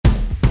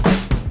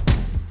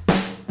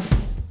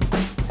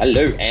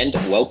Hello and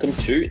welcome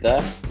to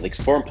the Flicks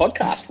Forum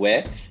podcast,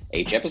 where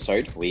each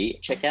episode we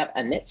check out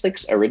a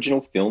Netflix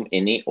original film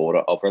in the order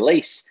of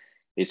release.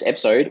 This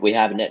episode we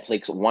have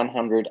Netflix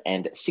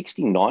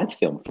 169th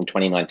film from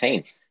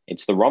 2019.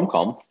 It's the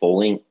rom-com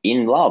Falling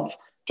in Love,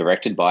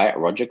 directed by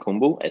Roger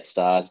Kumble. It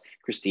stars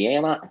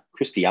Christiana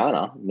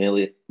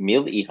Milian,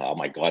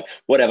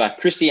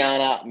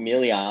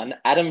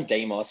 Adam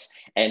Demos,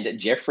 and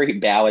Jeffrey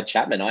Bauer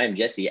Chapman. I am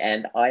Jesse,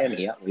 and I am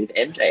here with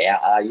MJ.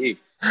 How are you?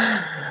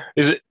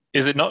 Is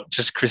it not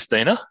just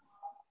Christina?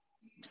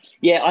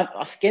 Yeah, I'm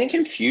getting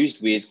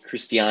confused with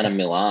Christiana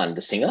Milian,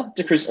 the singer.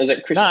 Is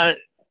it No,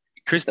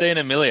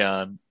 Christina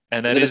Milian,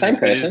 and that is it the same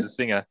person? It is the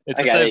singer. It's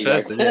Okay, the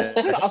there same you go.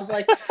 person. Yeah. I was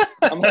like,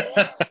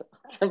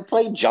 I'm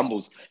playing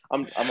jumbles.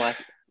 I'm like,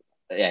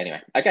 yeah. Anyway,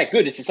 okay,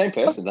 good. It's the same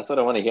person. That's what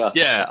I want to hear.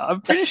 Yeah,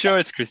 I'm pretty sure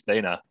it's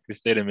Christina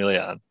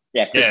Milian.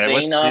 Yeah,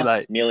 Christina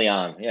like?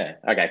 Milian. Yeah.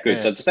 Okay, good. Yeah.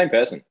 So it's the same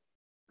person.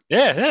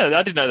 Yeah,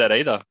 I didn't know that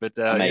either. But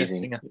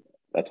Amazing. Yeah,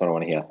 That's what I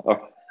want to hear.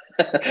 Oh.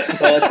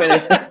 Well,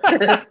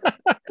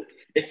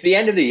 it's the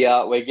end of the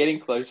year. We're getting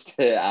close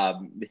to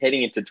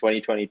heading into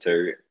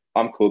 2022.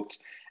 I'm cooked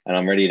and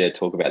I'm ready to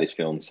talk about this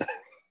film. So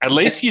at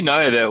least you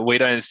know that we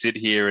don't sit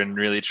here and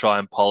really try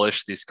and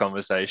polish this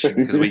conversation,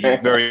 because we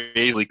very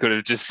easily could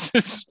have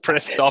just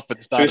pressed stop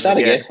and started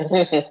again.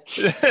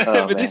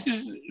 But this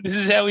is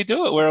how we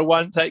do it. We're a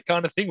one-take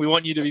kind of thing. We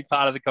want you to be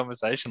part of the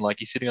conversation,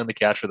 like you're sitting on the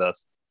couch with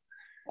us.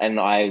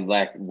 And I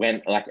I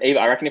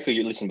reckon if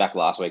you listen back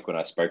last week when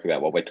I spoke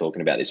about what we're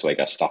talking about this week,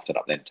 I stuffed it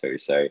up then too.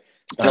 So there's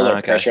been a lot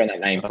of pressure on that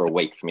name for a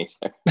week for me. So.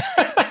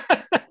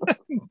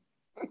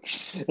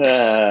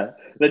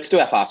 Let's do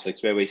our fast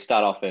flicks, where we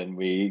start off and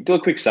we do a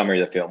quick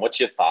summary of the film. What's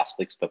your fast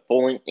flicks for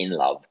Falling in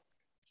Love?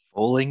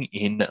 Falling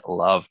in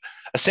Love.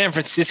 A San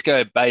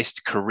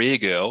Francisco-based career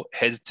girl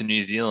heads to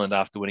New Zealand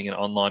after winning an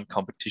online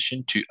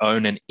competition to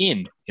own an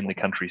inn in the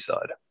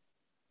countryside.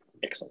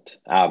 Excellent.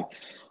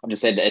 I've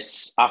just said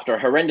it's after a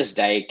horrendous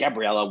day,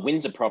 Gabriella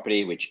wins a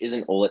property which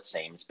isn't all it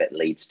seems, but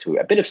leads to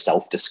a bit of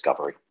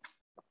self-discovery.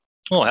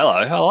 Oh, hello.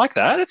 I like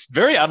that. It's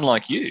very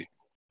unlike you.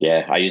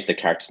 Yeah, I used the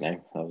character's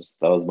name. That was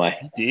my...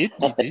 You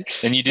did.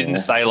 And you didn't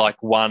say like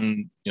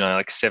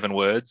 7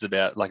 words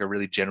about like a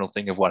really general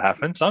thing of what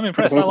happened. So I'm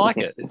impressed. I like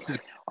it. It's just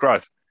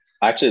growth.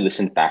 I actually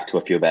listened back to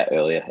a few of our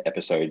earlier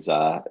episodes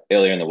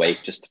earlier in the week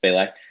just to be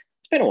like,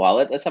 it's been a while.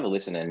 Let's have a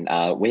listen.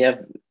 And we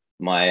have...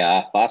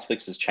 My fast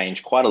flicks has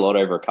changed quite a lot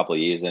over a couple of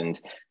years, and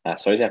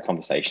so is our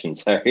conversation.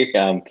 So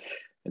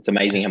it's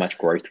amazing how much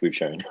growth we've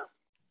shown.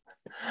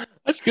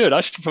 That's good.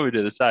 I should probably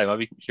do the same. I'd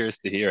be curious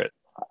to hear it.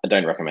 I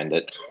don't recommend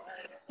it.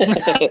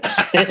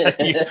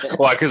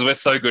 Why? Because we're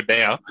so good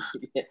now.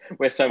 Yeah,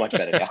 we're so much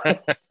better now.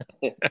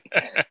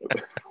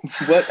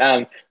 What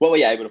were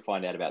you able to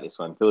find out about this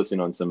one? Fill us in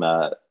on some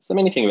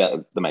anything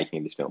about the making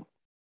of this film.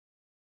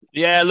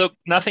 Yeah, look,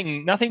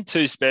 nothing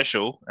too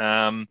special.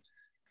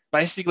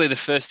 Basically, the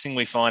first thing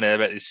we find out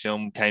about this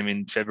film came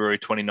in February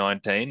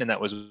 2019, and that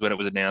was when it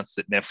was announced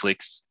that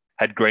Netflix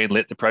had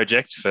greenlit the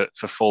project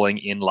for Falling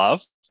in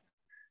Love.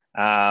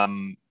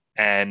 And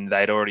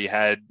they'd already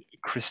had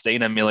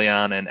Christina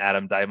Milian and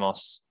Adam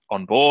Damos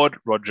on board,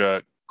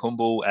 Roger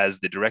Kumble as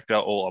the director,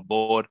 all on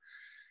board.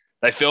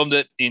 They filmed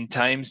it in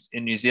Thames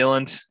in New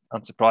Zealand,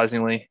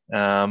 unsurprisingly.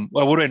 I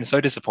would have been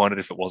so disappointed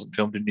if it wasn't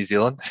filmed in New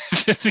Zealand,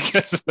 just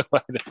because of the way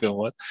the film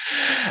was.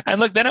 And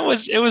look, then it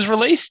was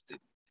released.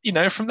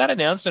 From that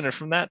announcement and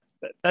from that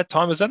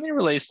time, it was only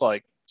released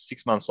like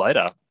 6 months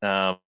later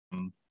on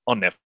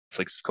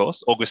Netflix, of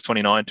course, August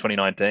 29,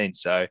 2019.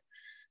 So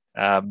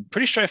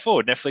pretty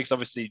straightforward. Netflix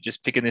obviously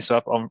just picking this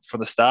up from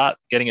the start,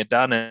 getting it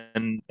done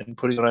and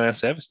putting it on our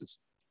services.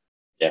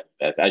 Yeah,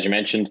 as you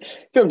mentioned,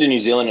 filmed in New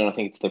Zealand, and I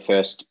think it's the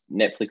first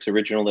Netflix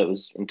original that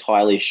was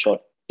entirely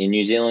shot in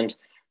New Zealand.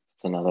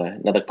 It's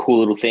another cool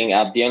little thing.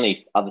 The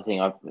only other thing,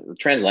 the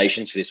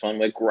translations for this one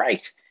were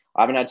great.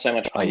 I haven't had so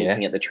much fun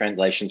looking at the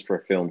translations for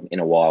a film in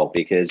a while,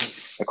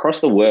 because across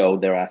the world,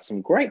 there are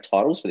some great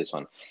titles for this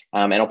one.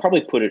 And I'll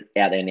probably put it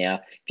out there now.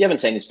 If you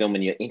haven't seen this film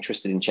and you're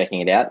interested in checking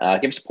it out,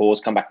 give us a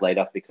pause, come back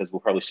later, because we'll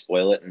probably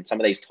spoil it. And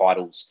some of these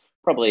titles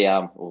probably,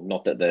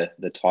 not that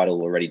the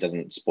title already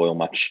doesn't spoil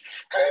much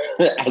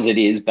as it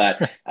is,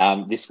 but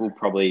these will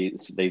probably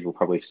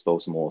spoil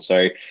some more.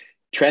 So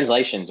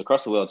translations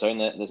across the world. So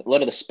there's a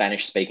lot of the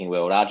Spanish-speaking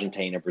world,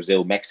 Argentina,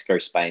 Brazil, Mexico,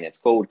 Spain. It's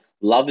called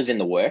Love is in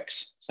the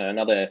Works. So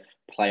another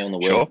play on the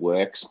word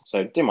works.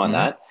 So didn't mind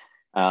that.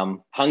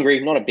 Hungary,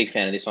 not a big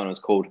fan of this one. It was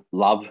called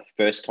Love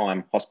First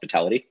Time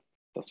Hospitality.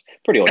 That's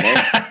pretty ordinary.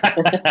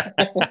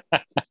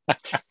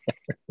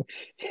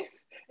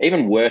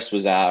 Even worse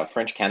was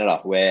French Canada,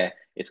 where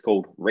it's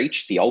called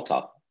Reach the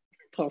Altar.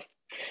 Oh,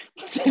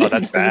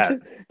 that's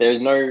bad.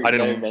 There's no... I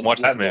didn't watch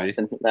that movie.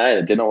 No,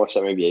 I did not watch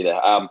that movie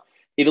either.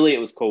 Italy, it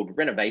was called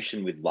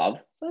Renovation with Love.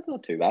 So that's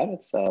not too bad.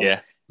 It's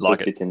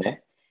like it fits in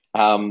there.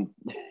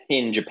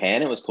 In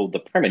Japan, it was called The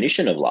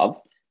Premonition of Love.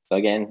 So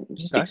again, it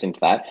sticks into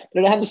that.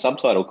 But it had the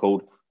subtitle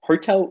called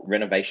Hotel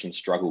Renovation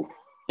Struggle.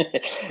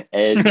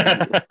 And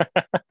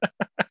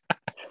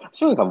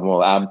still a couple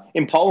more.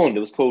 In Poland,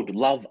 it was called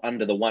Love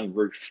Under the One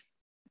Roof.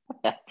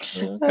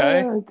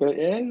 Okay. Good.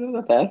 Yeah,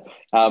 not bad.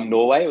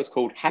 Norway, it was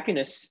called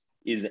Happiness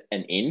is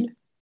an Inn,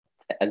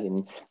 as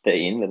in the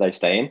inn that they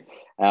stay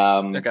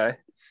in. Okay.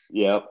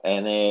 Yep.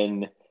 And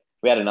then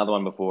we had another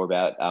one before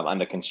about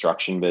under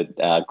construction,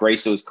 but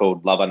Greece, it was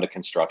called Love Under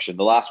Construction.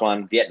 The last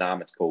one,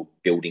 Vietnam, it's called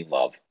Building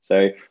Love.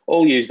 So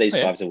all use these Oh,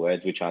 yeah. types of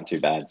words, which aren't too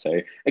bad.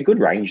 So a good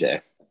range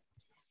there.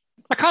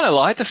 I kind of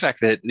like the fact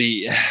that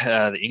the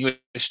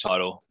English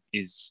title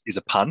is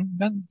a pun.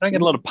 Don't get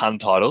a lot of pun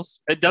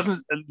titles. It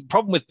doesn't. The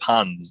problem with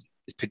puns,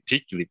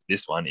 particularly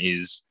this one,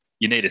 is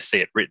you need to see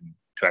it written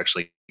to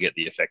actually get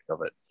the effect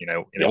of it.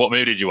 Yeah. What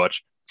movie did you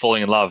watch?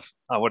 Falling in Love.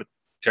 Oh, what a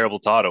terrible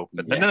title!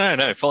 But Yeah.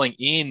 no. Falling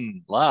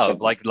in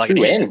love, like an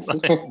Two in. ends.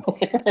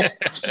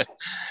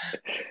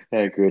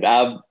 Yeah, good.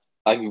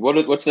 Like what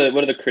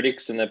are the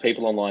critics and the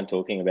people online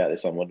talking about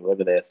this one?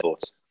 What are their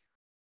thoughts?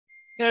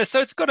 Yeah,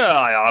 so it's got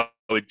I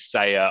would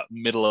say, a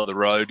middle of the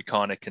road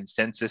kind of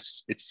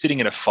consensus. It's sitting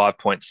at a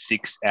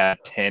 5.6 out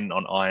of 10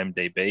 on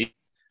IMDb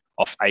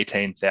off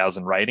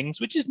 18,000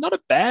 ratings, which is not a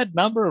bad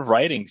number of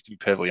ratings, to be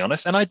perfectly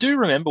honest. And I do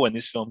remember when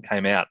this film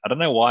came out. I don't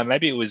know why.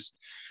 Maybe it was,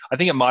 I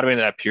think it might have been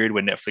that period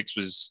when Netflix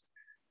was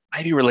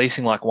maybe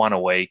releasing like one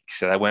a week.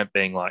 So they weren't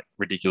being like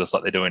ridiculous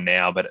like they're doing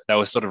now, but they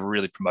were sort of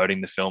really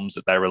promoting the films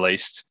that they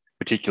released,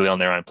 particularly on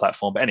their own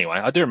platform. But anyway,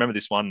 I do remember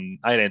this one.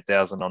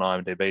 18,000 on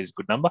IMDb is a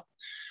good number. A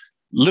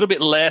little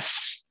bit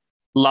less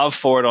love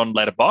for it on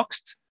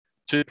Letterboxd,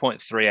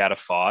 2.3 out of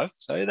 5.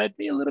 So they'd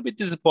be a little bit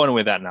disappointed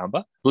with that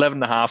number.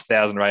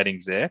 11,500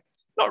 ratings there.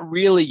 Not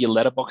really your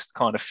Letterboxd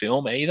kind of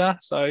film either.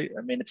 So,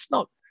 I mean, it's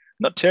not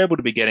terrible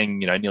to be getting,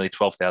 nearly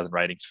 12,000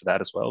 ratings for that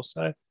as well.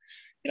 So,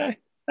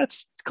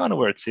 that's kind of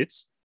where it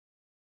sits.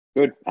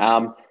 Good.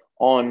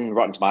 On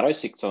Rotten Tomatoes,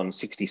 sits on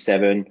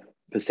 67%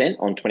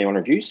 on 21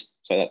 reviews.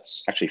 So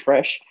that's actually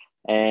fresh.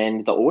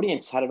 And the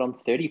audience had it on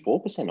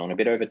 34% on a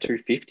bit over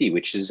 250,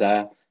 which is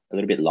a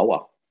little bit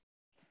lower.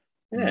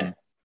 Yeah.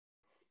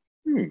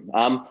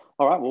 All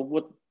right.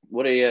 Well,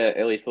 what are your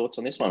early thoughts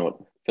on this one? What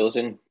fill us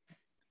in?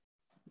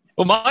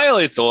 Well, my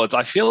early thoughts,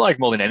 I feel like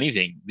more than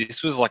anything,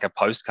 this was like a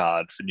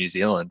postcard for New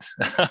Zealand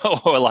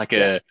or like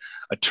a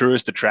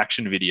tourist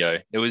attraction video.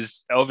 It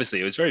was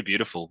very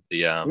beautiful.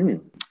 The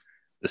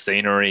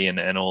scenery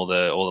and all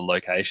the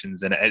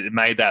locations, and it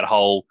made that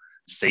whole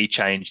sea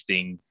change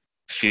thing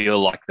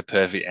feel like the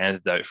perfect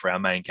antidote for our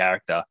main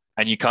character.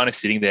 And you're kind of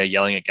sitting there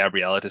yelling at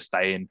Gabriella to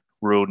stay in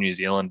rural New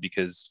Zealand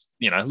because,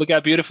 look how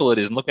beautiful it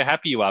is and look how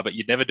happy you are, but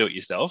you'd never do it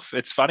yourself.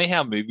 It's funny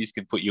how movies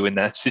can put you in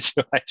that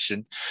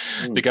situation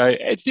to go,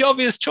 it's the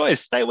obvious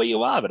choice, stay where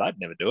you are, but I'd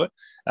never do it.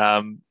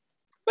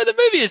 But the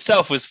movie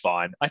itself was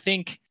fine. I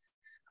think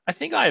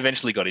I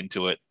eventually got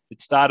into it.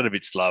 It started a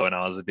bit slow and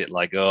I was a bit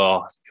like,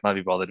 oh, can I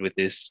be bothered with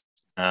this?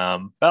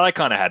 But I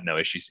kind of had no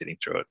issue sitting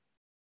through it.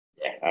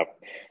 Yeah,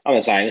 I'm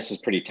the same. This was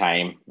pretty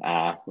tame,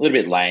 a little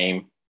bit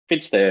lame.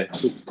 Fits the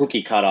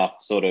cookie cutter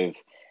sort of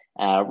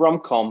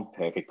rom-com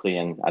perfectly,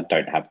 and I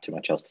don't have too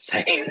much else to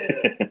say.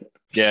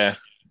 Yeah,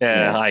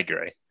 I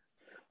agree.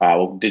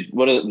 Well,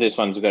 this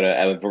one's got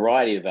a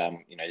variety of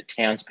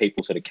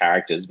townspeople sort of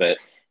characters, but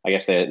I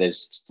guess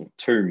there's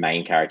two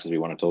main characters we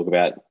want to talk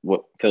about.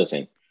 What fill us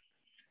in?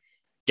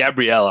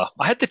 Gabriella.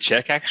 I had to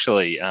check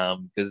actually,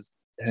 because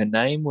her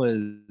name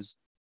was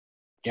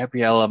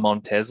Gabriella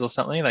Montez or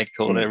something. They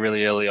called her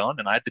really early on,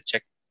 and I had to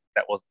check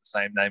that wasn't the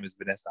same name as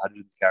Vanessa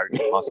Hudgens'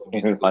 character in High School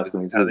Musical. I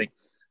think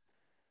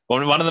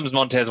one of them is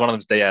Montez, one of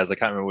them's Diaz. I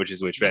can't remember which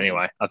is which, but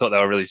anyway, I thought they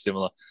were really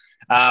similar.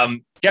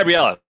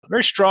 Gabriella,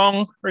 very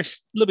strong, a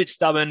little bit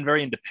stubborn,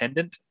 very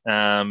independent.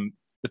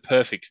 The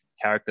perfect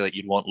character that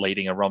you'd want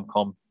leading a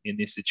rom-com in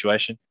this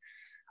situation.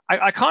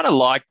 I kind of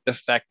liked the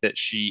fact that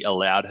she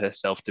allowed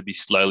herself to be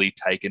slowly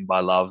taken by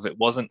love. It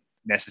wasn't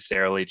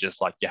necessarily just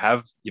like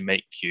you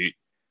meet cute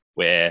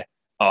where,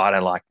 oh, I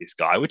don't like this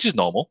guy, which is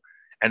normal.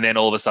 And then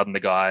all of a sudden the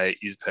guy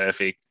is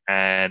perfect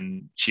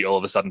and she all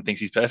of a sudden thinks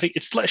he's perfect.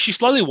 She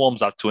slowly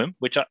warms up to him,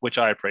 which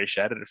I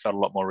appreciated. It felt a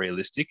lot more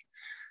realistic.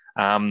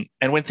 And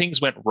when things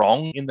went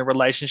wrong in the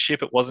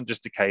relationship, it wasn't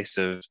just a case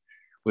of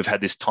we've had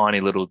this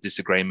tiny little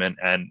disagreement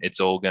and it's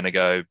all going to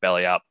go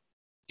belly up.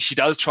 She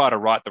does try to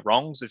right the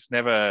wrongs. It's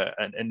never,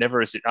 and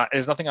never is.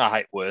 There's nothing I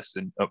hate worse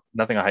and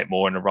nothing I hate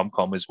more in a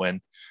rom-com is when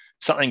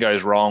something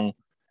goes wrong.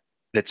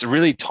 That's a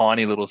really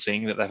tiny little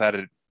thing that they've had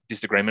a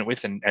disagreement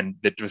with, and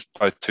they're just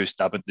both too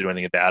stubborn to do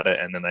anything about it.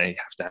 And then they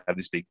have to have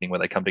this big thing where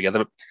they come together.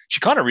 But she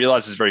kind of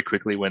realizes very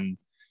quickly when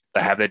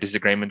they have their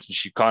disagreements, and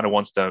she kind of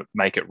wants to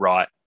make it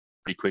right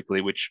pretty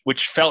quickly, which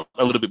felt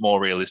a little bit more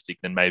realistic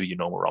than maybe your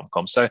normal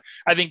rom-com. So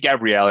I think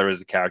Gabriella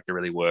as a character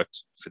really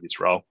worked for this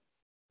role.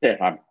 Yeah,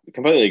 I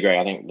completely agree.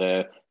 I think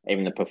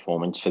even the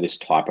performance for this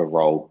type of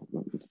role,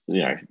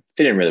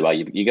 fit in really well.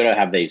 You got to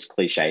have these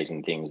cliches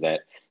and things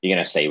that you're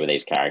going to see with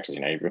these characters.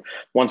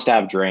 Wants to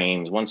have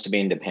dreams, wants to be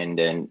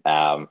independent,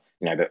 but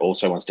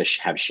also wants to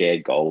have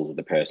shared goals with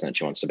the person that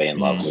she wants to be in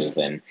love with,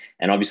 and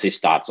obviously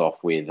starts off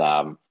with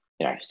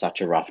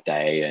such a rough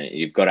day, and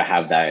you've got to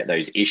have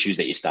those issues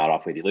that you start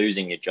off with. You're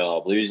losing your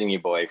job, losing your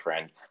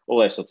boyfriend, all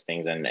those sorts of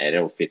things, and it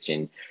all fits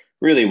in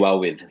really well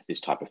with this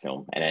type of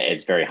film, and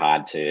it's very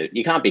hard to.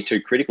 You can't be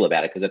too critical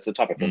about it because it's the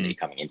type of film that you're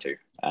coming into.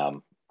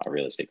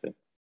 Realistically.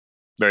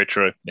 Very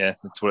true. Yeah,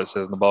 that's what it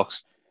says in the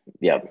box.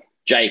 Yeah.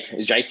 Jake,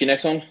 is Jake your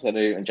next one? Is that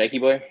a Jakey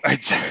boy?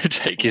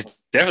 Jake is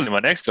definitely my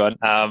next one.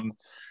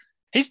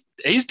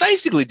 He's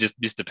basically just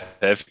Mr.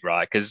 Perfect,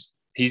 right? Because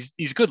he's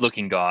a good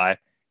looking guy.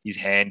 He's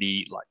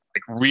handy, like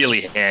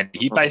really handy.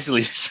 He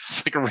basically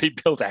just like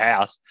rebuilt a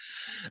house.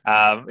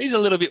 He's a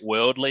little bit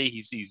worldly.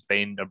 He's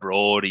been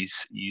abroad.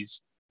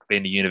 He's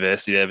been to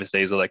university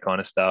overseas, all that kind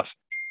of stuff.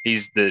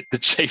 He's the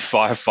chief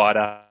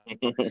firefighter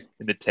in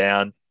the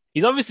town.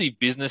 He's obviously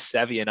business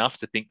savvy enough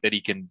to think that he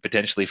can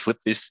potentially flip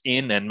this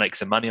in and make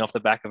some money off the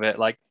back of it.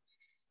 Like,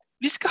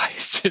 this guy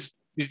he's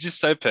just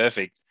so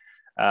perfect,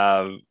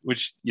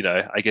 which,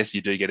 I guess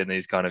you do get in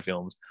these kind of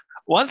films.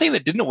 One thing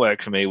that didn't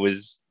work for me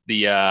was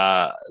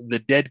the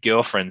dead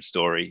girlfriend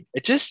story.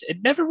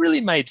 It never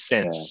really made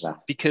sense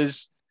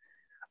because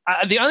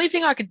the only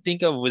thing I could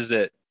think of was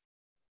that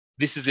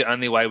this is the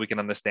only way we can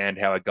understand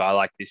how a guy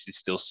like this is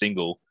still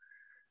single.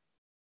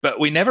 But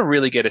we never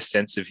really get a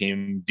sense of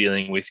him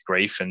dealing with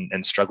grief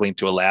and struggling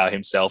to allow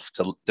himself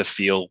to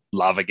feel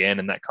love again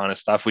and that kind of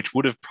stuff, which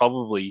would have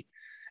probably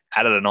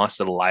added a nice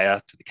little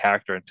layer to the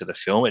character and to the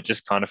film. It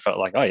just kind of felt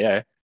like, oh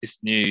yeah, this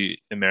new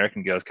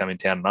American girl's come in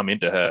town and I'm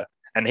into her.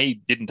 And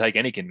he didn't take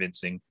any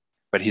convincing,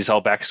 but his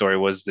whole backstory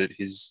was that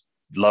his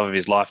love of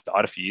his life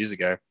died a few years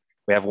ago.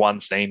 We have one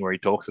scene where he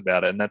talks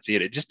about it and that's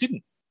it. It just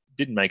didn't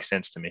make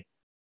sense to me.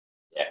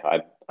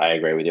 Yeah, I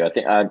agree with you. I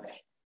think,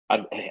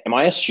 am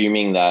I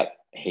assuming that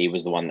he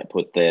was the one that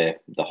put the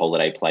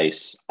holiday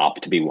place up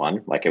to be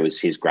one, like it was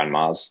his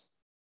grandma's,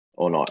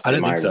 or not? I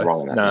don't think so.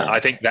 Wrong in that? No, I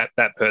think that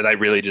they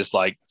really just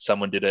like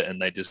someone did it and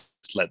they just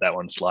let that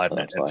one slide and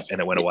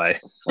it went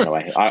away.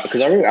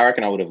 Because I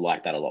reckon I would have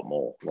liked that a lot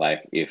more.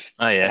 Like if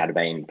it had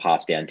been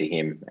passed down to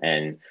him,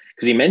 and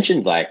because he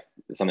mentioned like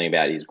something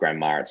about his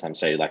grandma at some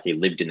stage, like he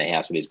lived in the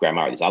house with his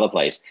grandma at this other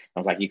place. I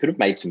was like, you could have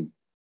made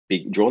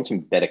drawn some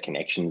better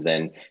connections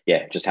than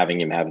just having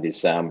him have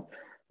this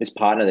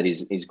partner that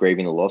he's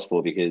grieving the loss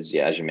for, because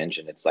as you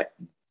mentioned, it's like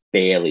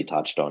barely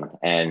touched on.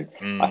 And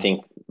I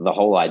think the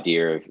whole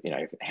idea of,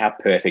 how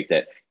perfect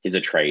that he's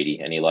a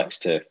tradie and he likes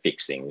to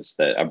fix things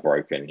that are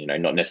broken,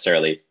 not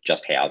necessarily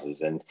just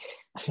houses. And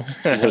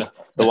the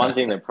one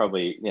thing that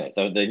probably,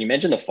 you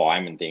mentioned the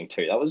fireman thing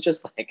too. That was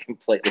just like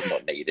completely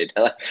not needed.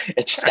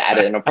 It just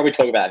added, and I'll probably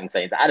talk about it in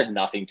scenes, added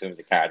nothing to him as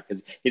a character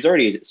because he's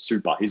already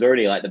super. He's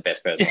already like the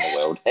best person in the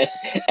world.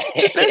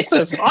 The best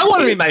person. I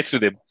want to be mates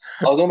with him.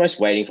 I was almost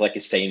waiting for like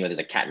a scene where there's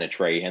a cat in a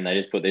tree and they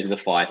just put the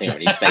fire thing on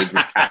and he saves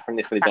this cat from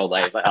this for his old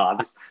age. It's like,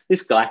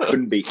 this guy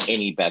couldn't be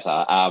any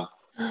better.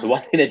 The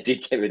one thing that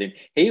did get with him,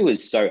 he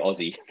was so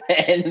Aussie,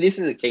 and this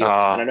is a key. And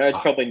I know it's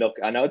probably not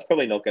going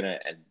to.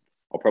 And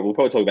we'll probably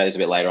talk about this a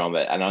bit later on,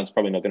 but I know it's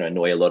probably not going to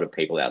annoy a lot of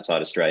people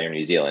outside Australia and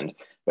New Zealand.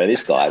 But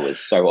this guy was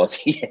so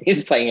Aussie.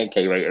 He's playing a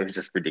Kiwi. It was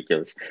just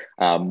ridiculous.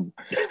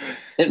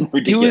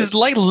 Ridiculous. He was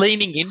like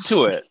leaning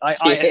into it.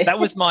 That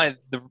was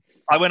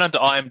I went onto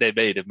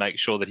IMDb to make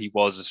sure that he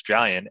was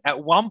Australian.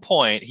 At one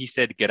point, he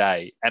said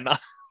 "g'day," and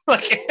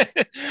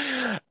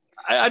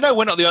I know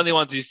we're not the only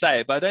ones who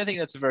say it, but I don't think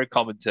that's a very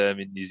common term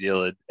in New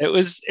Zealand. It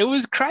was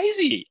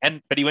crazy,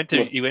 but he went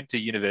to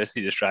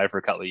university in Australia for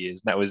a couple of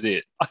years, and that was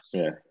it.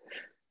 Yeah,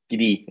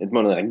 giddy. It's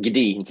more like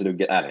giddy instead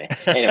of I don't know.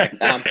 Anyway,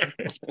 are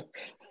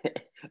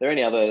there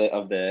any other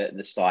of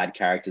the side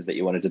characters that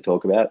you wanted to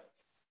talk about?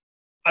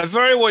 I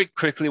very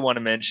quickly want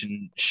to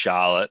mention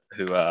Charlotte,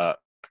 who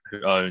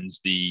owns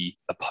the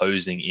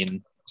opposing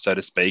inn, so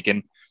to speak,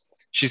 and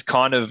she's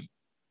kind of,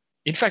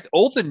 in fact, a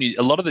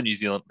lot of the New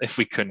Zealand, if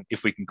we can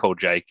call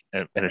Jake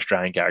an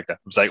Australian character,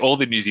 I'm saying all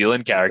the New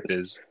Zealand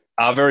characters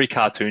are very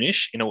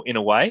cartoonish in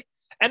a way,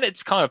 and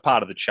it's kind of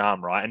part of the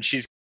charm, right? And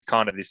she's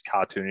kind of this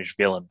cartoonish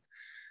villain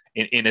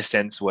in a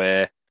sense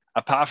where,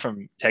 apart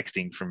from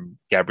texting from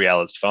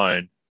Gabriella's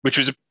phone, which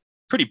was a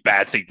pretty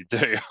bad thing to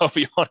do, I'll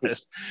be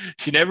honest,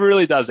 she never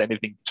really does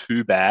anything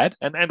too bad.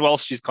 And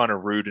whilst she's kind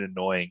of rude and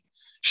annoying,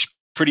 she's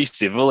pretty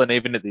civil. And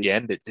even at the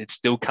end, it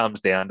still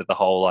comes down to the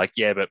whole like,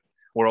 but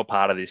we're all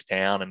part of this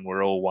town and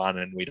we're all one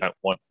and we don't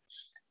want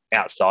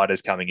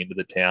outsiders coming into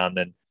the town.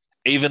 And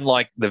even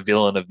like the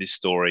villain of this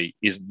story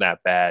isn't that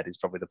bad is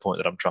probably the point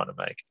that I'm trying to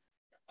make.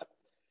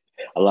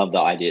 I love the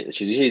idea that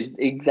she's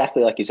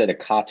exactly like you said, a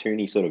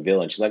cartoony sort of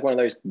villain. She's like one of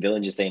those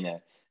villains you see in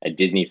a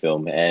Disney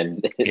film,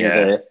 and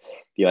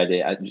the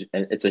idea,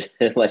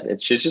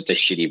 and she's just a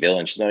shitty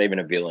villain. She's not even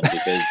a villain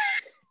because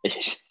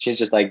she's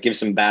just like gives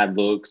some bad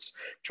looks,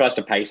 tries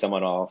to pay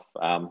someone off,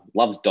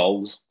 loves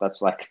dolls.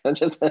 That's like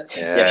just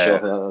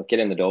sure, get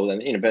in the dolls,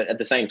 and but at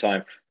the same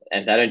time,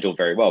 and they don't do it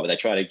very well, but they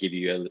try to give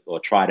you or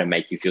try to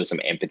make you feel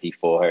some empathy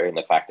for her in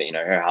the fact that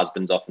her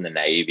husband's off in the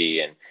Navy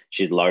and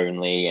she's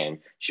lonely and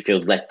she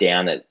feels let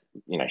down that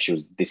she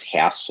was this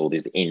house or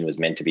this inn was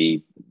meant to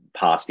be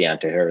passed down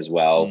to her as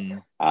well.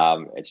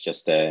 It's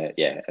just an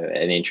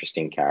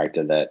interesting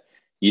character that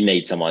you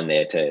need someone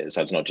there so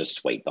it's not just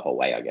sweet the whole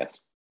way, I guess.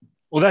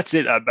 Well, that's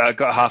it. I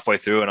got halfway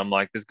through and I'm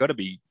like, there's got to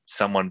be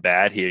someone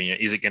bad here.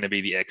 Is it going to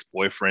be the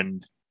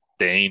ex-boyfriend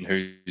Dean,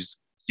 who's,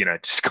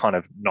 just kind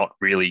of not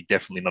really,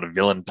 definitely not a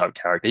villain type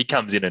character. He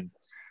comes in and,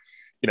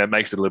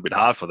 makes it a little bit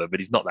hard for them, but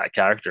he's not that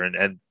character.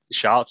 And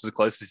Charlotte's as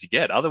close as you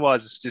get.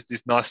 Otherwise, it's just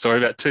this nice story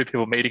about two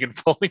people meeting and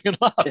falling in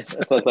love. Yeah, so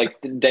it's like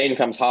Dean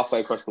comes halfway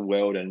across the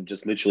world and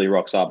just literally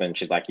rocks up, and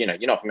she's like, you're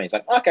not for me. He's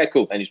like, okay,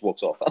 cool, and he just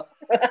walks off.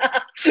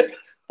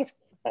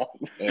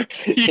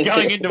 You're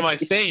going into my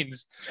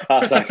scenes.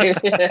 Oh, sorry.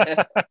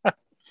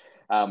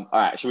 All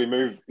right, should we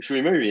move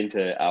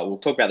into? We'll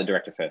talk about the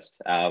director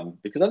first,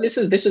 because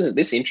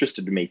this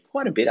interested me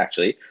quite a bit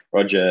actually.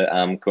 Roger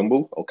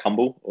Kumble or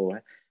Cumble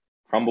or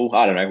Crumble,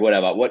 I don't know,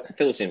 whatever.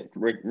 Fill us in,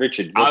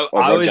 Richard.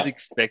 I was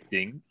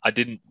expecting. I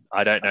don't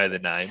know the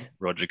name,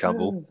 Roger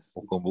Cumble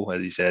or Cumble, as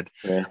he said.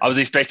 Yeah. I was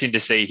expecting to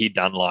see he'd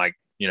done like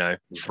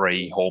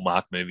 3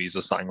 Hallmark movies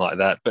or something like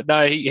that. But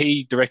no,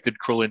 he directed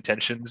Cruel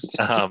Intentions.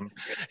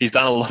 He's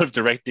done a lot of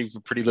directing for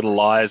Pretty Little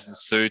Liars and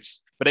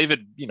Suits, but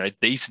even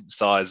decent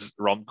sized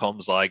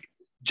rom-coms like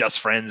Just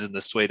Friends and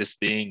The Sweetest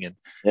Thing, and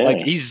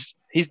like he's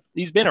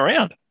been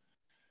around.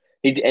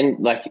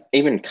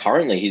 Even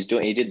currently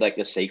he did like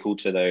the sequel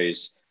to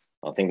those,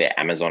 I think they're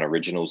Amazon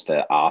originals,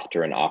 the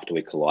After and After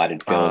We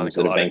Collided films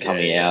that have been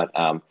coming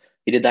out.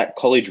 He did that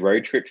college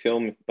road trip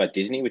film by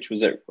Disney, which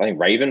was I think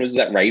Raven. Was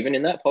that Raven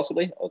in that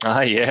possibly?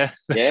 Yeah,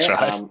 that's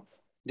right.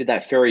 Did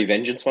that Furry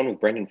Vengeance one with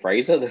Brendan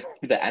Fraser,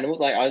 the animals.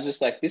 Like, I was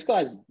just like, this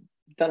guy's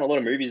done a lot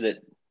of movies that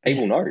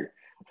people know.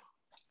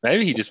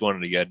 Maybe he just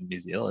wanted to go to New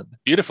Zealand.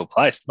 Beautiful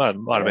place. Might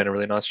have been a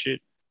really nice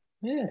shoot.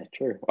 Yeah,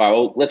 true. All right,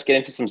 well, let's get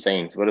into some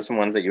scenes. What are some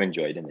ones that you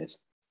enjoyed in this?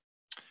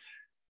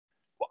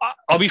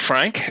 I'll be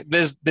frank.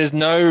 There's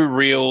no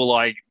real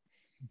like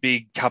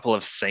big couple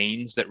of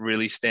scenes that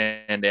really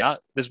stand out.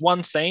 There's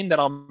one scene that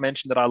I'll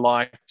mention that I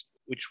liked,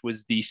 which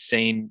was the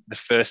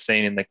first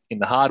scene in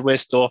the hardware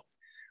store.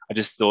 I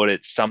just thought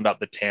it summed up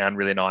the town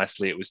really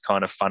nicely. It was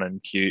kind of fun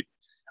and cute.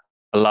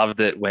 I loved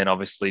it when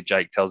obviously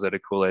Jake tells her to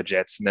cool her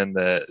jets, and then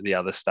the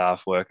other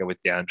staff worker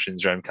with Down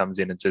syndrome comes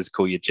in and says,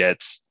 "Cool your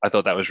jets." I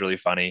thought that was really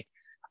funny.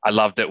 I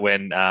loved it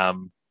when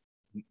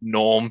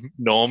Norm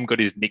got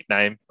his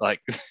nickname.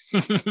 Like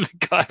the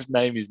guy's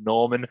name is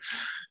Norman,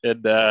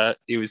 and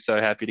he was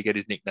so happy to get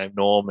his nickname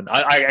Norm. And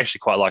I actually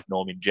quite like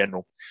Norm in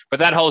general.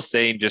 But that whole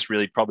scene just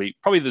really probably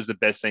was the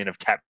best scene of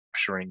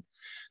capturing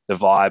the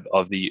vibe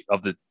of the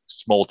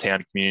small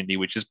town community,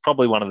 which is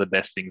probably one of the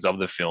best things of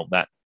the film.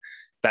 That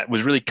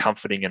was really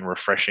comforting and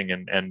refreshing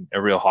and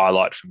a real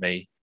highlight for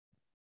me.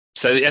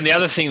 So, and the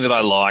other thing that I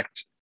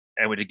liked,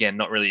 and which again,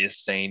 not really a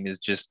scene, is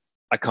just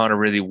I kind of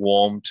really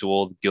warmed to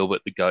all the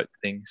Gilbert the Goat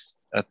things.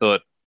 I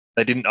thought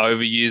they didn't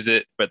overuse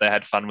it, but they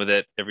had fun with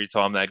it every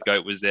time that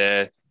goat was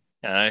there.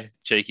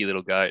 Cheeky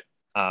little goat.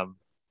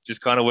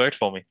 Just kind of worked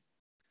for me.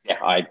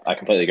 Yeah, I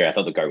completely agree. I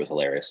thought the goat was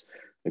hilarious.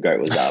 The goat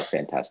was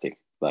fantastic,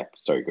 like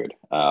so good.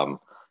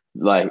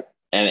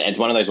 And it's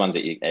one of those ones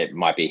that it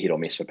might be a hit or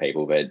miss for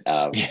people, but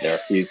there are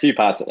a few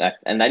parts of that,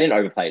 and they didn't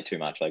overplay it too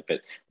much.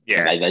 But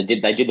they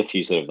did a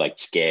few sort of like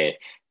scare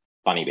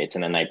funny bits,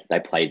 and then they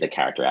played the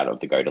character out of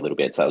the goat a little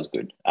bit, so that was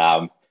good.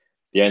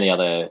 The only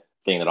other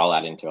thing that I'll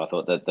add into, I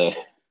thought that there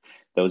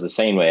was a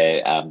scene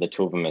where the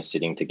two of them are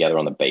sitting together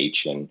on the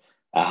beach, and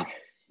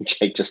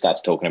Jake just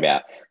starts talking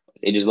about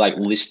it. Just like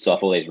lists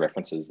off all these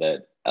references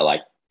that are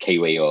like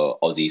Kiwi or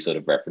Aussie sort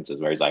of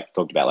references, where he's like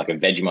talked about like a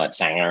Vegemite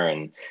Sanger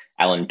and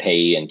Alan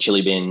P and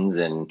Chili Bins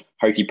and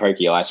Hokey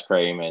Pokey ice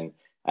cream and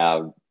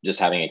just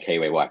having a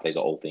Kiwi wife. These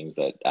are all things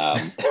that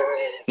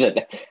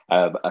that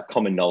are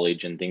common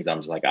knowledge and things. I'm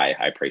just like, I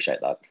appreciate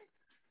that.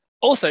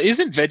 Also,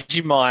 isn't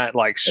Vegemite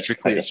like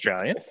strictly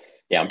Australian?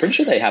 Yeah, I'm pretty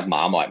sure they have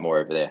Marmite more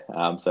over there.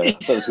 So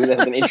that was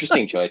an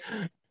interesting choice.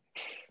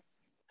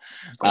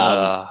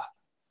 God.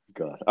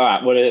 All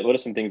right, what are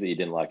some things that you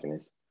didn't like in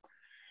this?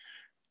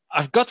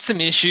 I've got some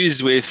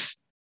issues with,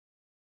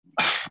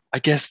 I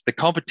guess, the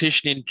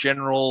competition in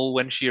general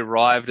when she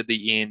arrived at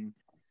the inn.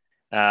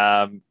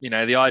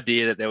 The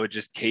idea that there were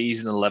just keys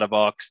in the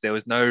letterbox. There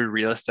was no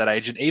real estate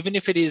agent. Even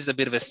if it is a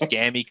bit of a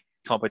scammy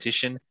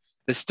competition,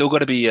 there's still got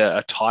to be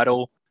a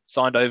title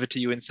signed over to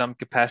you in some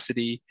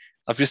capacity.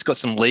 I've just got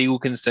some legal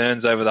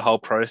concerns over the whole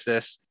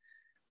process.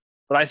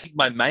 But I think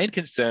my main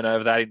concern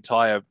over that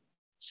entire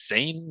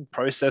scene,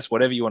 process,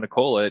 whatever you want to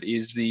call it,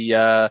 is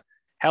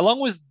how long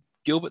was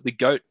Gilbert the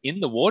Goat in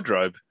the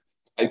wardrobe?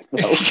 Because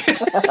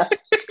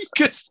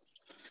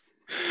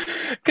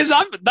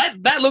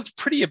that looks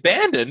pretty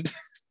abandoned.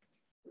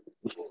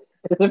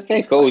 It's a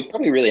fair call. He's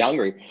probably really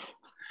hungry.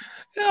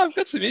 Yeah, I've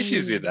got some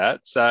issues with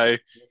that. So,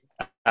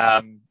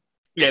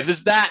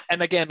 there's that.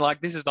 And again, like,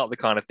 this is not the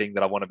kind of thing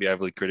that I want to be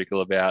overly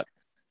critical about.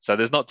 So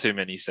there's not too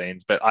many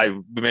scenes. But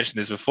we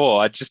mentioned this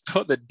before. I just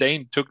thought that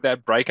Dean took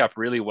that breakup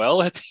really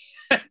well at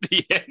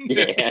the end.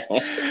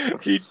 Yeah.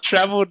 He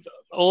traveled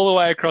all the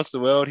way across the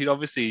world.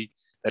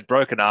 They'd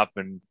broken up,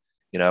 and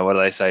what do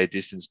they say?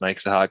 Distance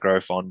makes the heart grow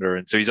fonder.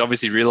 And so he's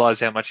obviously realized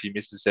how much he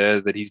misses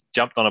her, that he's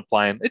jumped on a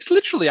plane. It's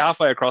literally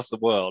halfway across the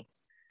world.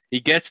 He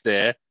gets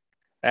there,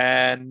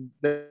 and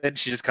then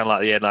she's just kind of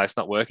like, yeah, no, it's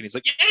not working. He's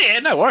like, yeah,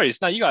 no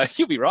worries. No,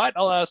 you'll be right.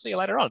 I'll see you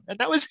later on. And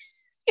that was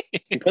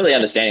Completely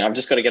understanding. I've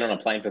just got to get on a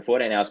plane for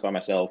 14 hours by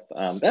myself.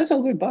 That's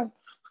all good, bye.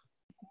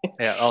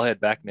 Yeah, I'll head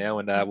back now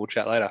and we'll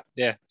chat later.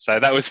 Yeah, so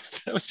that was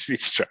a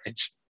bit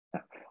strange.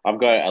 I've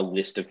got a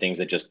list of things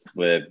that just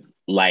were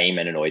lame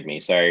and annoyed me.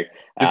 So,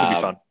 This will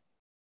be fun.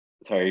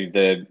 so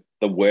the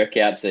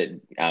workouts that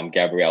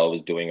Gabriella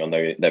was doing on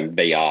the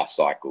VR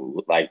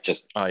cycle, like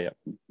just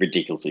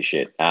ridiculously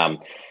shit.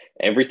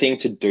 Everything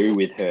to do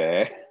with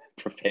her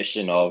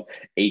profession of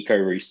eco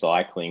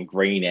recycling,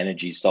 green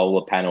energy,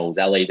 solar panels,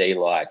 LED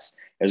lights.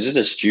 It was just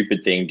a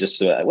stupid thing.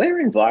 Just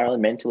we're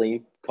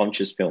environmentally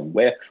conscious film.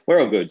 We're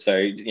all good.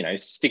 So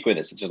stick with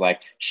us. It's just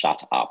like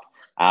shut up.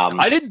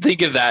 I didn't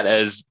think of that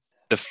as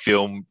the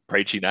film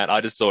preaching that.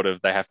 I just thought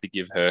of they have to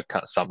give her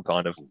some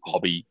kind of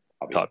hobby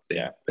type thing.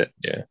 Yeah. But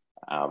yeah.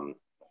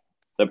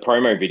 The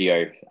promo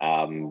video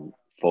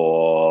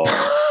for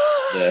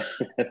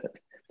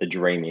the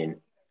Dream In,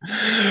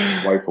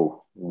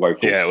 woeful.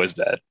 Yeah, it was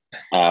bad.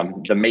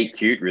 The meet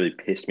cute really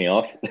pissed me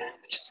off.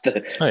 Just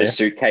the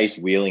suitcase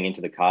wheeling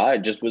into the car.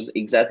 It just was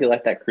exactly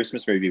like that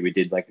Christmas movie we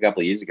did like a couple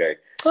of years ago.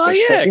 Oh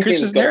yeah,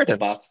 Christmas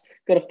Inheritance.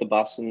 Got off the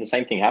bus and the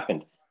same thing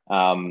happened.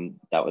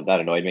 That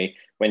annoyed me.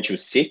 When she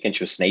was sick and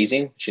she was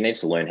sneezing, she needs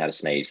to learn how to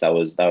sneeze. They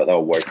were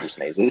woeful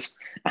sneezes.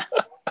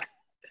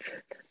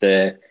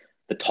 The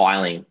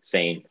tiling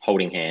scene,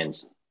 holding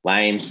hands,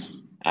 lame.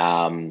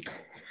 The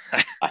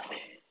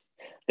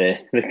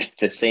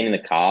scene in the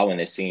car when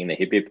they're singing the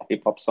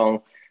hip hop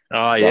song.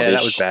 Oh yeah, rubbish.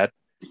 That was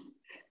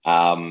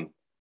bad.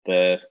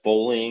 The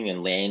falling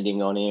and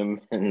landing on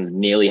him and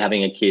nearly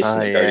having a kiss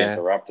and very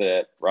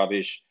interrupted,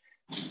 rubbish.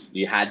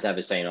 You had to have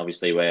a scene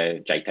obviously where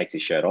Jake takes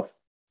his shirt off,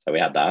 so we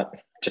had that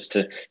just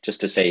to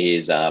see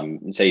his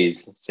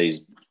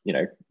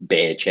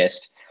bare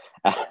chest.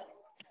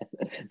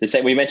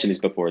 We mentioned this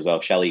before as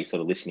well. Shelley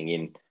sort of listening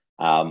in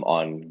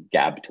on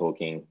Gab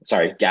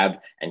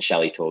and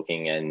Shelley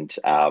talking and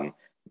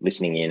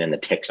listening in and the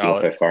texting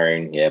off her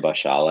phone, by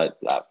Charlotte.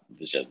 That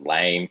was just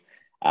lame.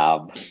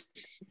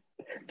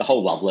 The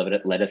whole love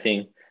letter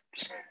thing.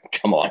 Just,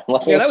 come on.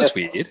 That was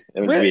weird. It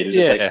was weird.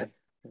 It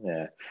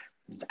was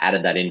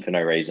added that in for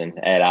no reason.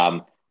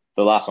 And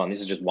the last one,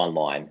 this is just one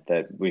line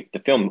that the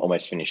film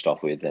almost finished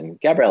off with. And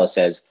Gabriella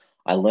says,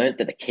 I learned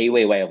that the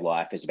Kiwi way of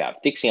life is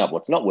about fixing up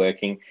what's not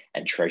working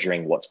and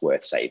treasuring what's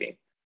worth saving.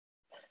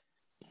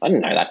 I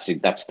don't know.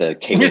 That's the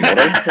Kiwi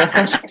motto.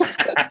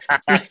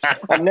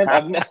 I've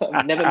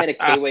never met a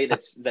Kiwi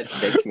that's said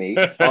to me,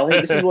 I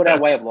think this is what our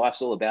way of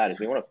life's all about, is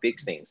we want to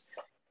fix things.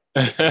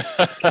 Their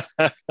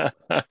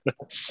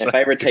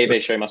favorite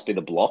TV show must be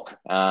The Block.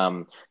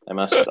 I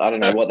don't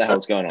know what the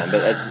hell's going on,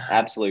 but it's an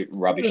absolute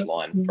rubbish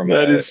line from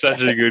that is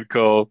such a good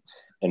call.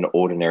 An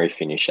ordinary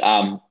finish.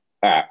 All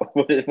right,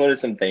 what are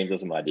some themes or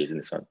some ideas in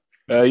this one?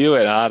 You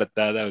went hard at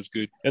that. That was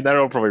good, and they're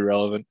all probably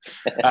relevant.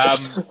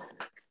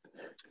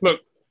 Look,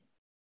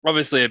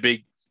 obviously a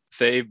big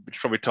theme, which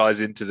probably ties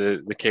into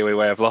the Kiwi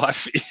way of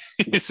life,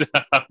 is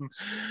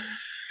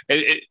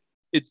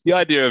it's the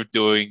idea of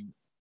doing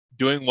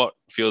what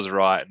feels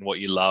right and what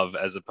you love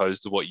as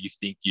opposed to what you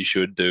think you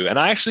should do. And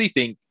I actually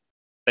think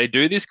they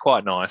do this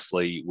quite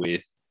nicely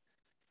with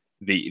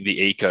the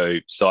eco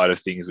side of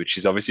things, which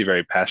she's obviously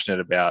very passionate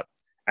about.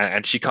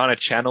 And she kind of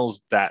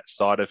channels that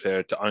side of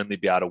her to only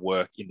be able to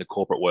work in the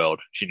corporate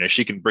world.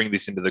 She can bring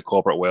this into the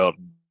corporate world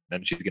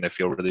and she's going to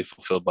feel really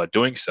fulfilled by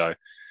doing so.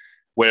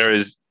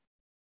 Whereas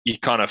you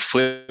kind of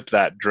flip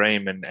that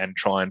dream and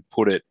try and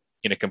put it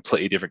in a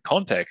completely different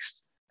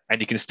context, and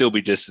you can still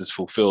be just as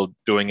fulfilled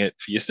doing it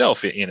for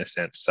yourself in a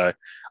sense. So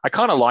I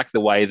kind of like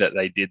the way that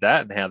they did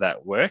that and how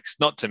that works,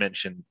 not to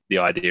mention the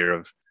idea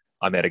of,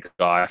 I met a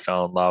guy, I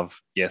fell in love.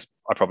 Yes,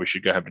 I probably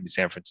should go home to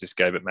San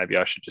Francisco, but maybe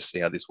I should just see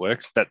how this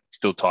works. That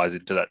still ties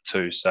into that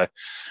too. So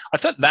I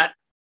thought that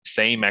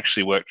theme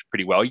actually worked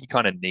pretty well. You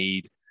kind of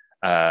need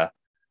a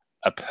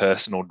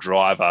personal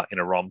driver in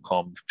a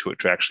rom-com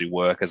to actually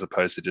work, as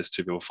opposed to just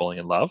two people falling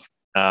in love.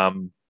 I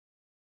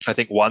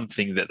think one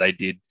thing that they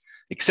did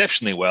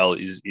exceptionally well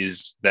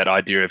is that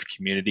idea of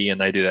community, and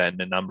they do that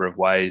in a number of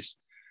ways.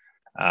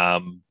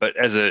 But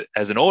as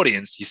an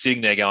audience, you're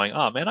sitting there going,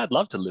 "Oh man, I'd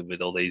love to live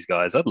with all these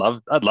guys. I'd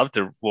love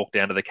to walk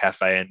down to the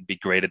cafe and be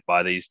greeted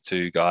by these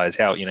two guys.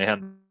 How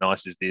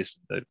nice is this?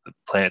 The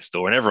plant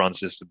store, and everyone's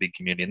just a big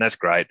community, and that's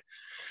great."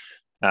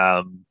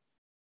 But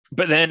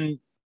then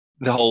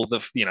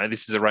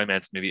this is a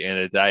romance movie at the end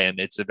of the day, and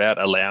it's about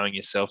allowing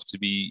yourself to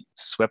be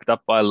swept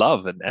up by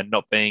love and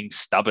not being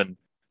stubborn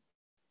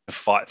to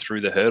fight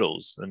through the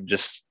hurdles and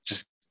just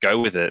go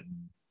with it.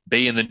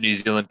 Be in the New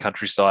Zealand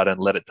countryside and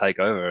let it take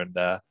over. And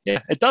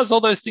it does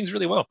all those things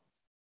really well.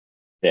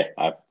 Yeah,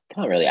 I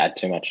can't really add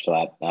too much to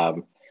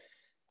that.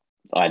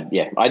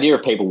 Idea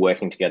of people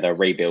working together,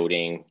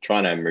 rebuilding,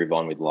 trying to move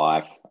on with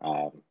life.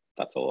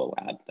 That's all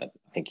I'll add. I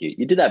think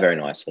you did that very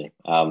nicely.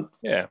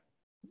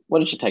 What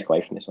did you take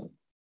away from this one?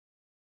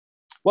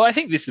 Well, I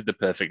think this is the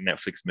perfect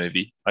Netflix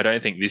movie. I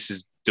don't think this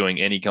is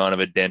doing any kind of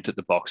a dent at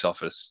the box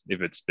office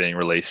if it's being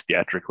released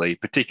theatrically,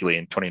 particularly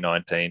in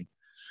 2019.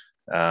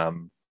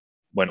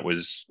 When it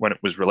was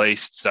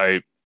released. So,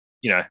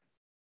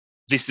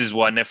 this is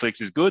why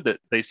Netflix is good, that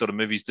these sort of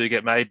movies do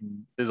get made,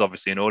 and there's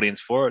obviously an audience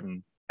for it,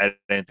 and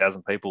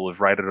 18,000 people have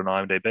rated it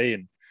on IMDb,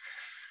 and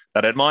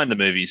they don't mind the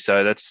movie.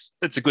 So that's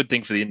a good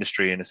thing for the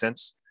industry in a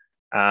sense.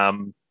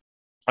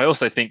 I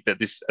also think that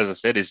this, as I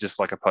said, is just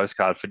like a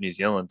postcard for New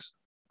Zealand.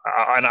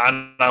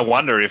 I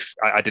wonder if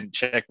I didn't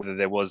check whether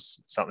there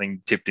was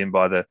something tipped in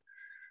by the,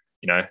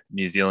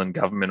 New Zealand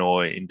government,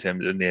 or in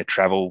terms of their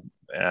travel,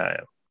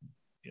 their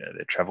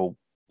travel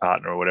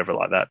partner or whatever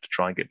like that, to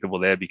try and get people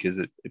there, because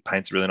it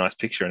paints a really nice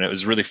picture, and it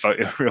was really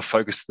a real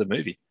focus of the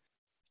movie.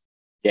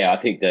 Yeah,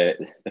 I think that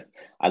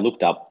I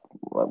looked up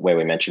where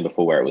we mentioned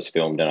before where it was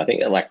filmed, and I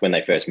think that, like, when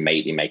they first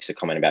meet, he makes a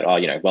comment about,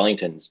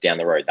 Wellington's down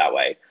the road that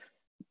way.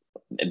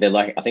 They're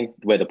like, I think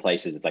where the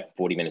place is, it's like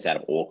 40 minutes out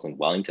of Auckland.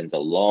 Wellington's a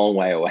long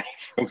way away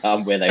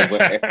from where they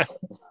were.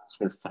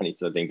 It's a funny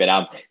sort of thing.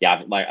 But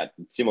yeah, like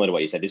similar to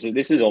what you said,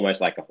 this is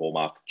almost like a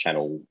Hallmark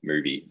Channel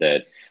movie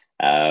that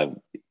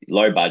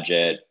low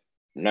budget,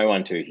 no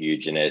one too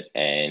huge in it,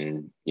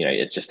 and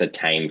it's just a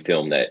tame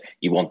film that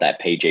you want that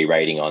PG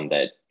rating on,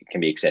 that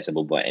can be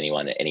accessible by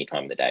anyone at any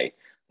time of the day.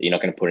 You're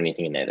not going to put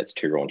anything in there that's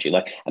too raunchy.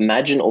 Like,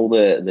 imagine all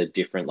the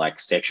different like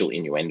sexual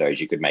innuendos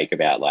you could make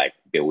about like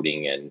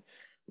building, and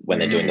when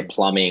they're doing the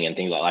plumbing and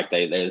things like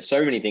there's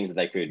so many things that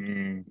they could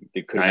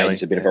make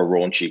this a bit of a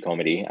raunchy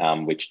comedy,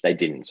 which they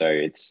didn't. So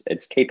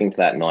it's keeping to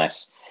that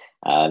nice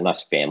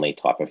family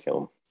type of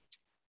film.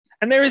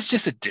 And there is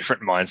just a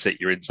different mindset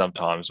you're in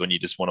sometimes when you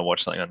just want to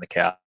watch something on the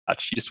couch.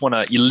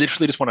 You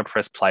literally just want to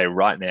press play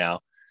right now.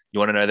 You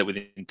want to know that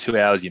within 2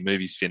 hours your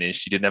movie's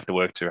finished. You didn't have to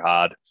work too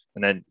hard.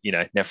 And then,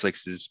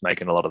 Netflix is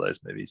making a lot of those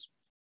movies.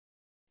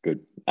 Good.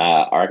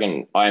 I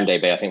reckon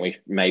IMDb, I think we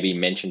maybe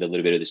mentioned a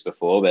little bit of this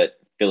before, but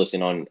fill us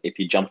in on if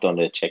you jumped on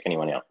to check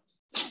anyone out.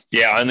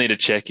 Yeah, only to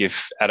check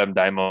if Adam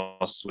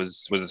Damos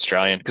was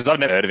Australian, because I've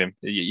never heard of him.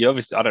 You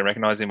obviously, I don't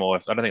recognize him, or I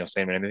don't think I've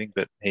seen him in anything,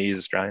 but he is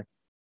Australian.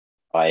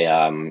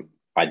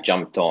 I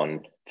jumped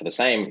on for the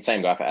same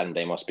guy, for Adam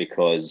Damos,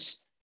 because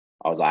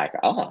I was like,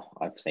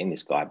 I've seen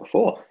this guy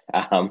before.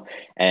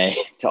 And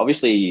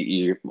obviously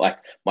you like,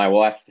 my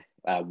wife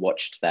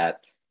watched that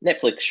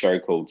Netflix show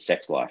called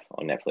Sex Life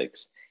on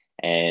Netflix.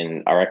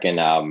 And I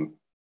reckon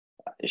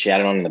she had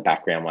it on in the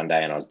background one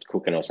day, and I was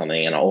cooking or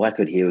something, and all I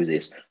could hear was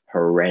this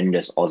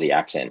horrendous Aussie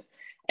accent.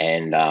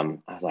 And I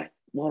was like,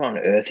 what on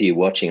earth are you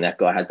watching? That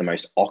guy has the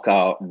most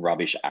ochre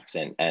rubbish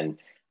accent. And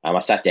I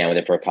sat down with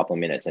it for a couple of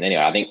minutes. And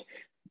anyway, I think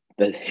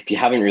that if you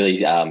haven't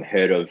really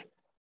heard of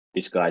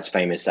this guy's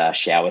famous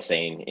shower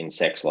scene in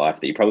Sex Life,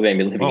 that you've probably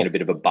been living in a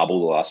bit of a bubble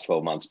the last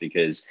 12 months,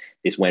 because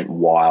this went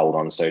wild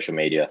on social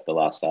media the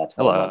last 12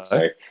 months.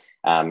 So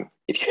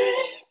if you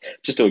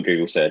just do a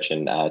Google search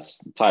and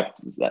type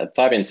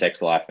in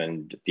Sex Life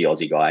and the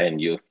Aussie guy, and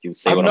you'll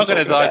see what I'm not going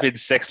to type in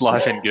Sex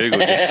Life in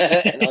Google.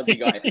 An Aussie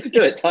guy.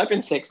 Do it. Type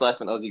in Sex Life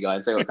and Aussie guy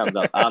and see what comes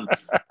up.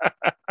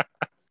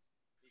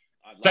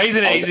 So he's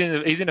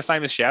in a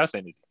famous shower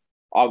scene, is he?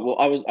 I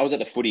was at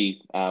the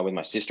footy with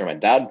my sister and my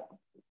dad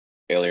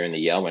earlier in the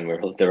year, when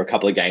there were a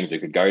couple of games we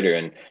could go to,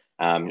 and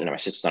my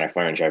sister's on her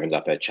phone, she opens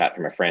up a chat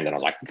from a friend, and I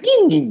was like,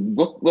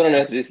 what on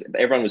earth is this?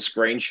 Everyone was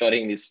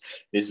screenshotting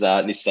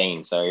this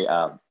scene.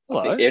 So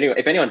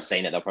if anyone's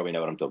seen it, they'll probably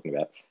know what I'm talking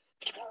about.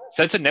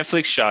 So it's a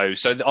Netflix show.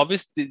 So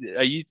obviously,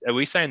 are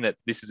we saying that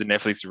this is a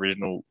Netflix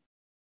original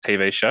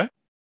TV show?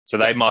 So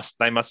they must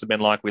have been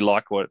like, we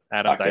like what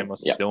Adam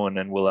Damos is doing,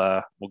 and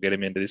we'll get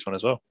him into this one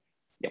as well.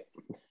 Yep.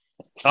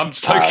 I'm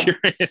so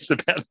curious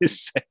about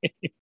this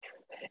scene.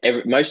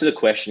 Most of the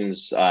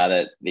questions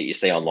that you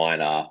see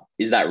online are,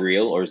 is that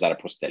real or is that a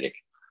prosthetic?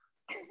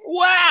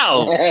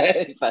 Wow.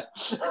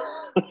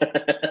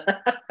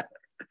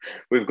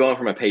 We've gone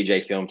from a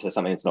PG film to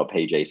something that's not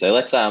PG. So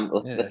let's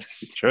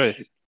it's true.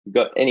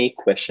 Got any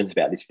questions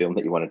about this film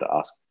that you wanted to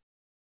ask?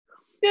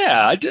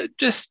 Yeah,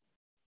 just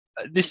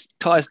this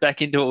ties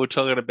back into what we're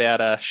talking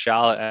about,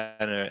 Charlotte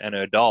and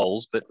her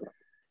dolls, but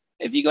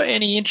have you got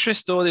any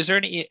interest, or is there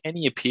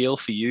any appeal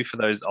for you for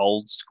those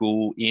old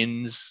school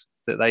inns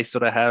that they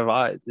sort of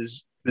have?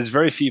 There's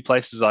very few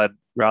places I'd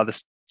rather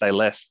stay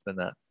less than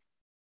that.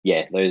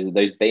 Yeah,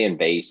 those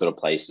B&B sort of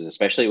places,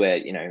 especially where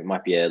it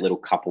might be a little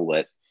couple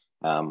that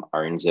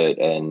owns it,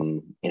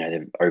 and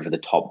they're over the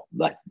top,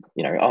 like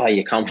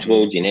you're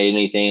comfortable. Do you need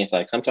anything? It's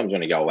like sometimes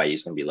when you go away, you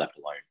just want to be left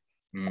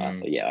alone.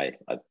 So yeah,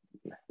 I'm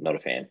not a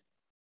fan.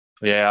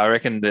 Yeah, I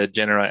reckon our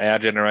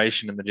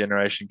generation and the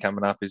generation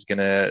coming up is going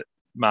to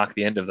mark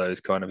the end of those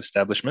kind of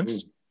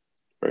establishments.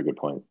 Very good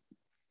point.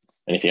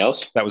 Anything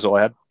else? That was all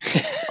I had.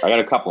 I got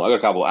a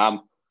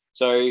couple.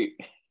 So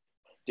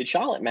did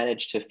Charlotte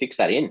manage to fix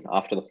that in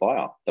after the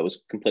fire? That was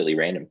completely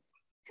random.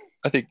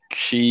 I think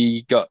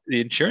she got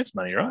the insurance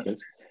money, right?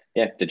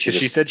 Yeah. Did she?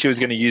 She said she was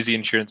going to use the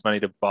insurance money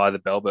to buy the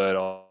bellbird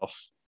off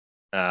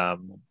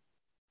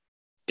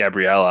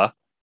Gabriella.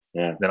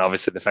 Yeah. Then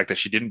obviously the fact that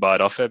she didn't buy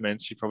it off her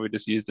means she probably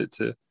just used it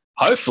to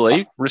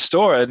hopefully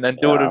restore it and then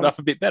do it enough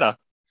a bit better.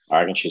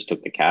 I reckon she just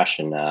took the cash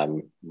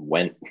and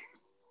went.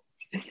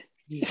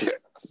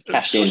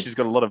 Cashed in. She's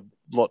got a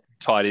lot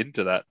tied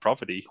into that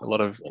property. A lot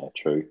of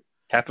true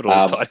capital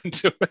tied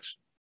into it.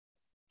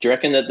 Do you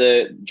reckon that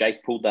the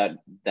Jake pulled that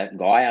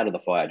guy out of the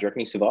fire? Do you reckon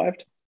he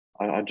survived?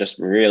 I just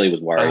really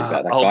was worried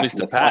about that old guy.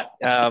 Mr. Pat.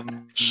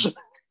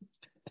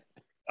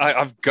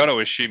 I've got to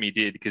assume he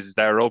did because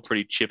they were all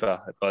pretty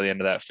chipper by the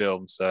end of that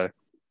film. So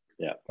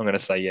yeah, I'm going to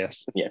say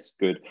yes. Yes,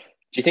 good.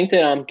 Do you think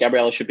that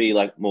Gabriella should be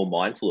like more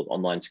mindful of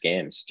online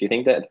scams? Do you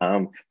think that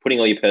putting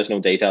all your personal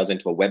details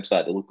into a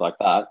website that look like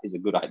that is a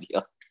good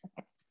idea?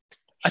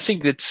 I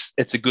think it's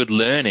a good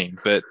learning,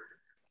 but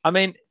I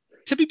mean,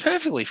 to be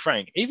perfectly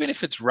frank, even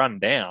if it's run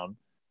down,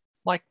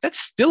 like that's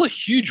still a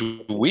huge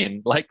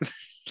win. Like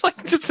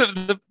just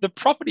the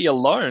property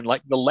alone,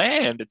 like the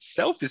land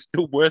itself is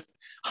still worth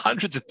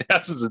hundreds of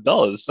thousands of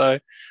dollars. So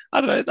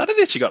I don't know. I don't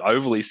think she got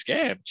overly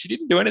scammed. She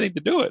didn't do anything to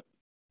do it.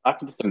 I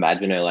can just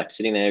imagine her like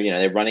sitting there,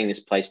 they're running this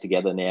place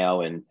together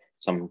now, and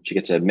she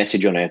gets a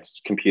message on her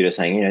computer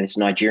saying, this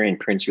Nigerian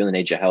prince really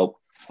needs your help.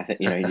 I think,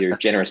 you're a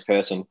generous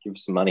person. Give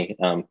us some money.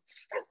 I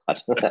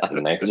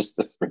don't know. Just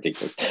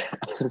ridiculous.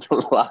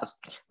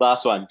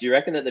 last one. Do you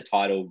reckon that the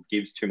title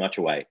gives too much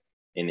away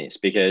in this?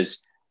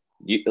 Because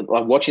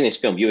like watching this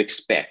film, you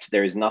expect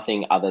there is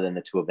nothing other than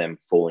the two of them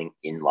falling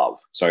in love.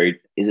 So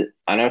is it?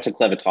 I know it's a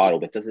clever title,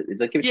 but does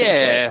it give?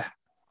 Yeah,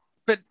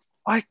 but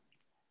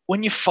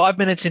when you're 5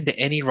 minutes into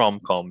any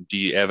rom-com, do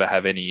you ever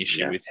have any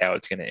issue with how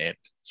it's going to end?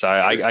 So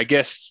I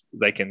guess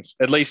they can,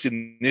 at least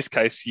in this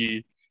case,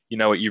 you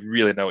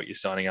really know what you're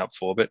signing up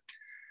for. But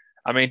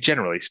I mean,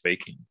 generally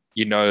speaking,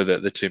 you know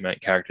that the two main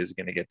characters are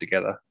going to get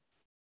together.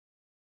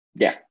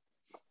 Yeah,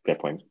 fair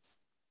point.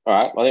 All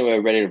right, I think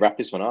we're ready to wrap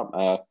this one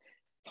up.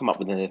 Come up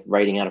with a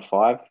rating out of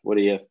 5. What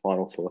are your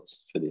final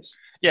thoughts for this?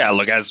 Yeah,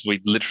 look, as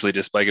we literally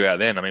just spoke about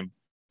then, I mean,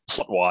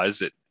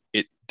 plot-wise, it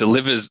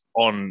delivers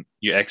on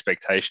your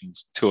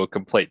expectations to a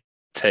complete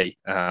T.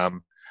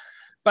 But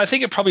I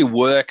think it probably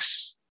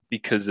works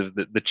because of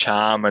the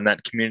charm and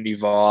that community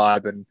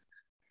vibe, and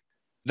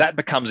that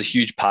becomes a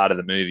huge part of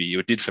the movie.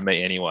 It did for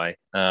me anyway.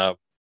 I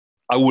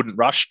wouldn't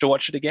rush to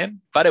watch it again,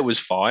 but it was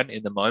fine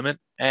in the moment,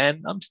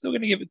 and I'm still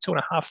going to give it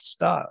 2.5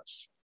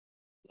 stars.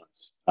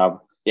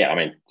 Yeah, I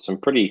mean, some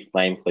pretty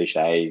lame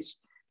cliches,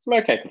 some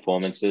okay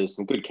performances,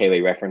 some good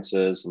Kiwi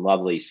references, some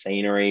lovely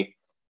scenery.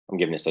 I'm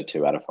giving this a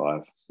 2 out of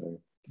 5.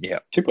 So yeah,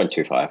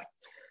 2.25.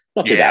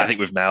 Not too bad. I think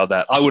we've nailed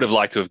that. I would have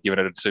liked to have given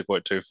it a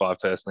 2.25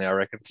 personally, I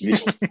reckon.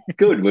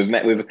 Good.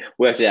 We've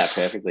worked it out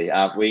perfectly.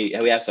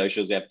 We have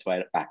socials. We have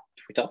Twitter.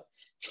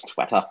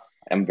 Twitter.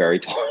 I'm very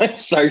tired.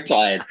 So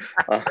tired.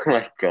 Oh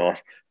my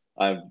god.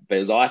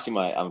 There's ice in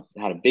my. I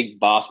had a big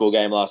basketball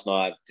game last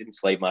night. Didn't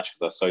sleep much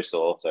because I was so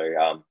sore. So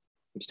I'm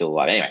still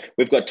alive. Anyway,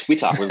 we've got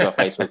Twitter. We've got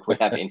Facebook. We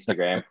have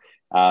Instagram.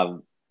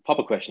 Pop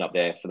a question up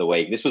there for the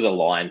week. This was a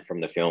line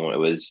from the film. It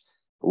was,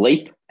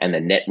 leap and the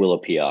net will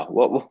appear.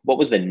 What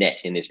was the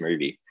net in this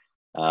movie?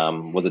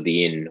 Was it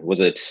the inn? Was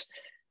it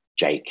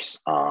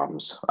Jake's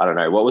arms? I don't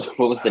know. What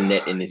was the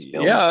net in this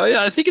film? Yeah.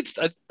 I think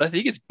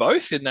it's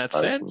both in that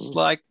sense.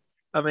 Like,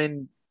 I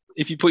mean,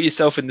 if you put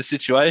yourself in the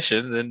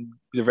situation, then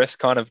the rest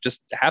kind of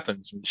just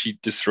happens. And she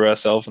just threw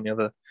herself on the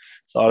other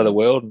side of the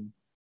world and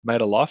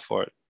made a life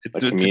for it. It's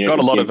got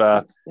a lot of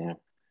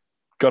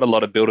got a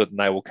lot of build it and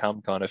they will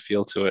come kind of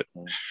feel to it.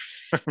 Yeah.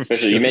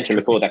 Especially you mentioned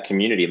before that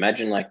community.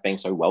 Imagine like being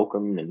so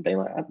welcome and being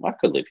like, I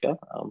could live here.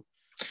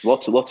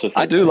 Lots of things.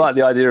 I do like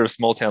the idea of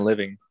small town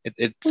living.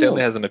 It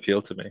certainly has an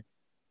appeal to me.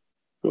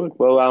 Good.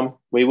 Well,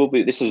 we will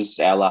be. This is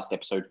our last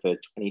episode for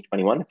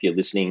 2021. If you're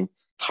listening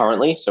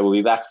currently, so we'll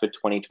be back for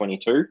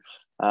 2022.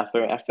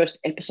 For our first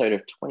episode of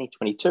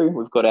 2022,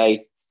 we've got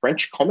a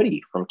French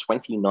comedy from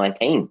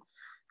 2019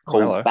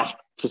 called Back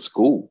to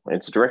School.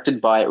 It's directed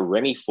by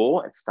Remy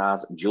Four. It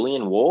stars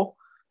Julian War.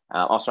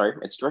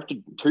 It's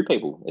directed two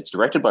people. It's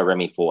directed by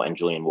Remy Four and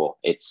Julian War.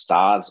 It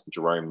stars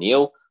Jerome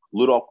Neal,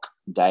 Ludoc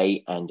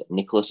Day, and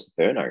Nicholas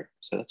Berno.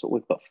 So that's what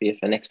we've got for you for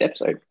the next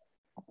episode.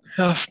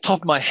 Off the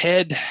top of my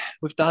head,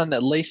 we've done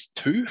at least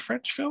 2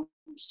 French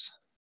films.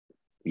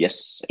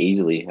 Yes,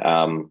 easily.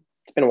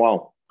 It's been a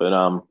while,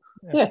 but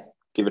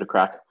give it a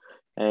crack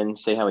and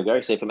see how we go.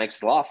 See if it makes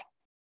us laugh.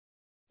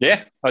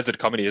 Yeah, is it a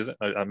comedy? Is it?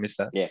 I missed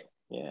that. Yeah.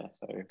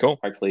 So cool.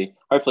 Hopefully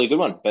a good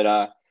one. But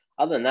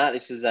other than that,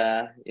 this is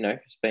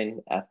it's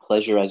been a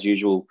pleasure as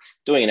usual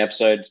doing an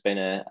episode. It's been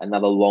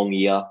another long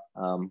year,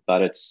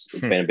 but it's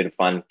been a bit of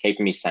fun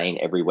keeping me sane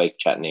every week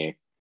chatting to you.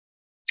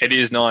 It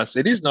is nice.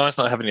 It is nice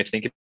not having to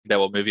think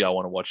about what movie I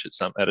want to watch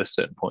at a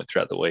certain point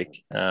throughout the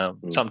week.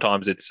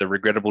 Sometimes it's a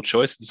regrettable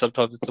choice, and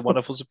sometimes it's a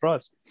wonderful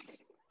surprise.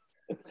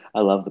 I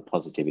love the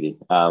positivity.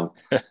 I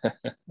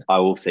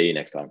will see you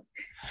next time.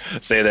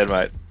 See you then,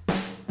 mate.